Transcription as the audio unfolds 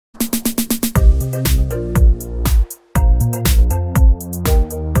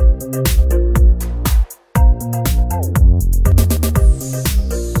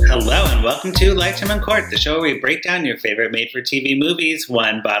to Lifetime Uncorked, the show where we break down your favorite made-for-TV movies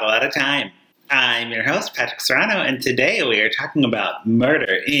one bottle at a time. I'm your host, Patrick Serrano, and today we are talking about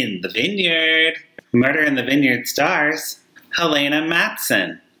Murder in the Vineyard. Murder in the Vineyard stars Helena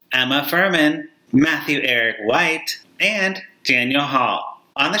Mattson, Emma Fuhrmann, Matthew Erick White, and Daniel Hall.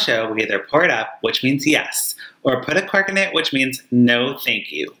 On the show, we either pour it up, which means yes, or put a cork in it, which means no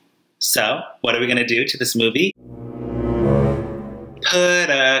thank you. So, what are we going to do to this movie? Put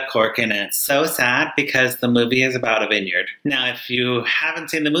a cork in it. So sad because the movie is about a vineyard. Now, if you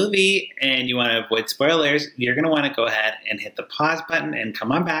haven't seen the movie and you want to avoid spoilers, you're going to want to go ahead and hit the pause button and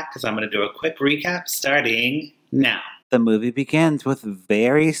come on back because I'm going to do a quick recap starting now. The movie begins with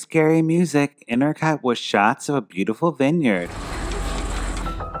very scary music intercut with shots of a beautiful vineyard.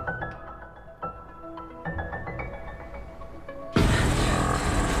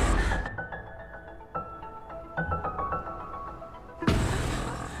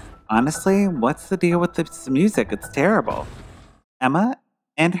 Honestly, what's the deal with this music? It's terrible. Emma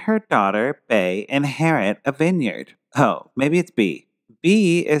and her daughter, Bay, inherit a vineyard. Oh, maybe it's B.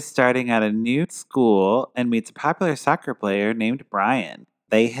 B is starting at a new school and meets a popular soccer player named Bryan.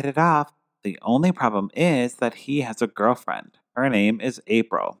 They hit it off. The only problem is that he has a girlfriend. Her name is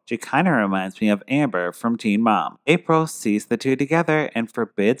April. She kind of reminds me of Amber from Teen Mom. April sees the two together and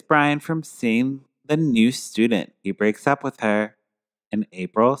forbids Bryan from seeing the new student. He breaks up with her. And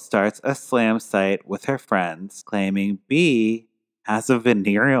April starts a slam site with her friends, claiming B has a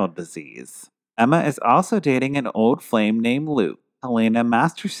venereal disease. Emma is also dating an old flame named Luke. Helena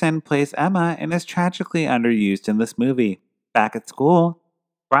Mattson plays Emma and is tragically underused in this movie. Back at school,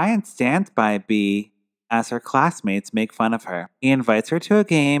 Bryan stands by B as her classmates make fun of her. He invites her to a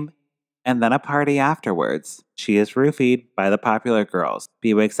game and then a party afterwards. She is roofied by the popular girls.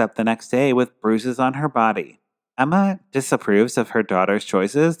 B wakes up the next day with bruises on her body. Emma disapproves of her daughter's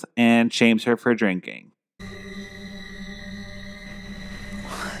choices and shames her for drinking.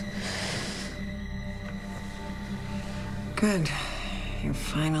 What? Good. You're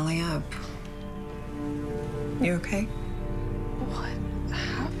finally up. You okay? What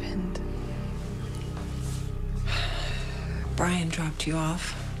happened? Bryan dropped you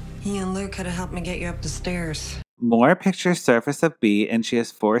off. He and Luke had to help me get you up the stairs. More pictures surface of B and she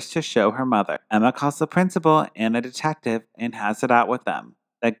is forced to show her mother. Emma calls the principal and a detective and has it out with them.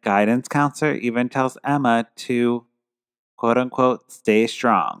 The guidance counselor even tells Emma to, quote unquote, stay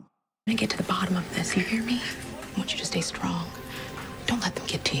strong. I'm gonna get to the bottom of this, you hear me? I want you to stay strong. Don't let them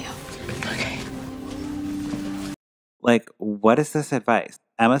get to you. Okay. Like, what is this advice?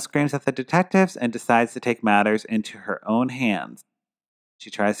 Emma screams at the detectives and decides to take matters into her own hands. She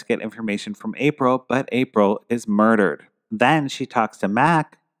tries to get information from April, but April is murdered. Then she talks to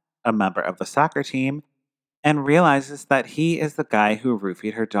Mac, a member of the soccer team, and realizes that he is the guy who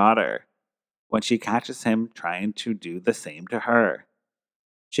roofied her daughter when she catches him trying to do the same to her.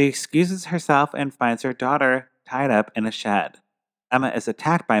 She excuses herself and finds her daughter tied up in a shed. Emma is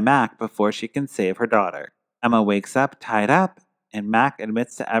attacked by Mac before she can save her daughter. Emma wakes up tied up, and Mac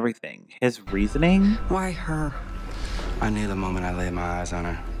admits to everything. His reasoning? Why her? I knew the moment I laid my eyes on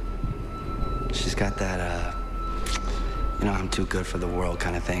her. She's got that, I'm too good for the world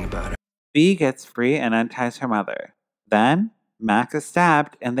kind of thing about her. B gets free and unties her mother. Then, Mac is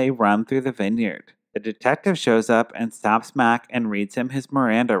stabbed and they run through the vineyard. The detective shows up and stops Mac and reads him his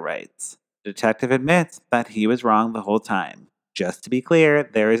Miranda rights. The detective admits that he was wrong the whole time. Just to be clear,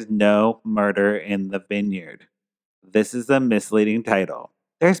 there is no murder in the vineyard. This is a misleading title.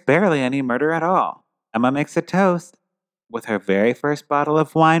 There's barely any murder at all. Emma makes a toast with her very first bottle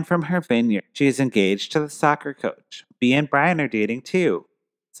of wine from her vineyard. She is engaged to the soccer coach. B and Bryan are dating too.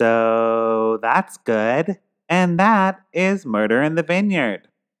 So that's good. And that is Murder in the Vineyard.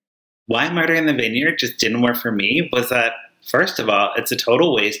 Why Murder in the Vineyard just didn't work for me was that, first of all, it's a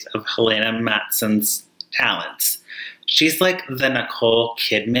total waste of Helena Mattson's talents. She's like the Nicole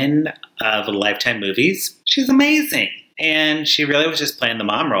Kidman of Lifetime movies. She's amazing. And she really was just playing the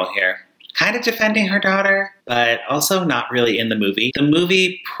mom role here. Kind of defending her daughter, but also not really in the movie. The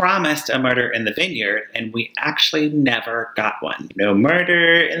movie promised a murder in the vineyard, and we actually never got one. No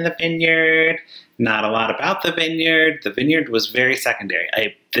murder in the vineyard, not a lot about the vineyard. The vineyard was very secondary.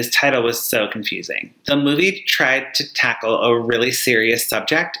 This title was so confusing. The movie tried to tackle a really serious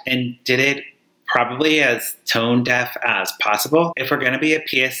subject and did it probably as tone deaf as possible. If we're going to be a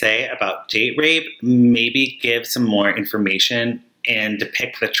PSA about date rape, maybe give some more information and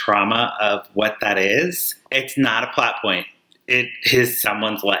depict the trauma of what that is. It's not a plot point. It is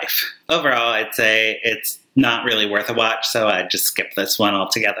someone's life. Overall, I'd say it's not really worth a watch, so I'd just skip this one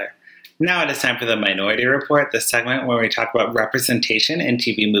altogether. Now it is time for the Minority Report, the segment where we talk about representation in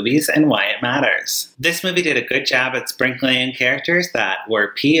TV movies and why it matters. This movie did a good job at sprinkling in characters that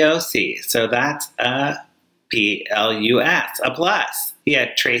were POC, so that's a P-L-U-S, a plus. He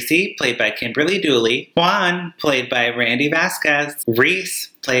had Tracy, played by Kimberly Dooley, Juan, played by Randy Vasquez, Reese,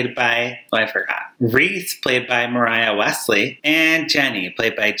 played by, Reese, played by Mariah Wesley, and Jenny,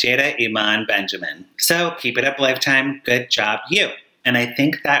 played by Jada Iman Benjamin. So keep it up, Lifetime. Good job, you. And I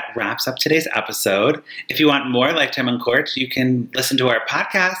think that wraps up today's episode. If you want more Lifetime Uncorked, you can listen to our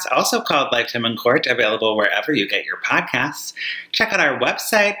podcast, also called Lifetime Uncorked, available wherever you get your podcasts. Check out our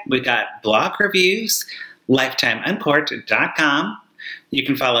website. We got blog reviews, lifetimeuncorked.com. You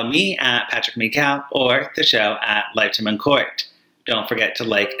can follow me at Patrick Mikal or the show at Lifetime Uncorked. Don't forget to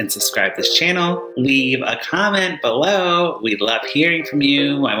like and subscribe this channel. Leave a comment below. We'd love hearing from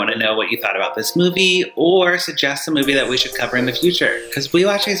you. I want to know what you thought about this movie or suggest a movie that we should cover in the future, because we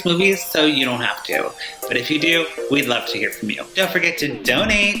watch these movies so you don't have to. But if you do, we'd love to hear from you. Don't forget to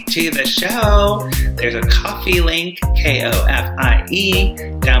donate to the show. There's a coffee link, K-O-F-I-E,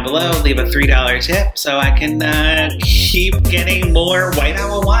 down below. Leave a $3 tip so I can keep getting more White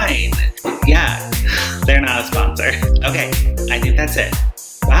Owl wine. Yeah, they're not a sponsor. Okay, I think that's it.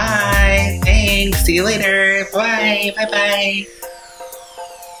 Bye. Thanks. See you later. Bye. Bye-bye.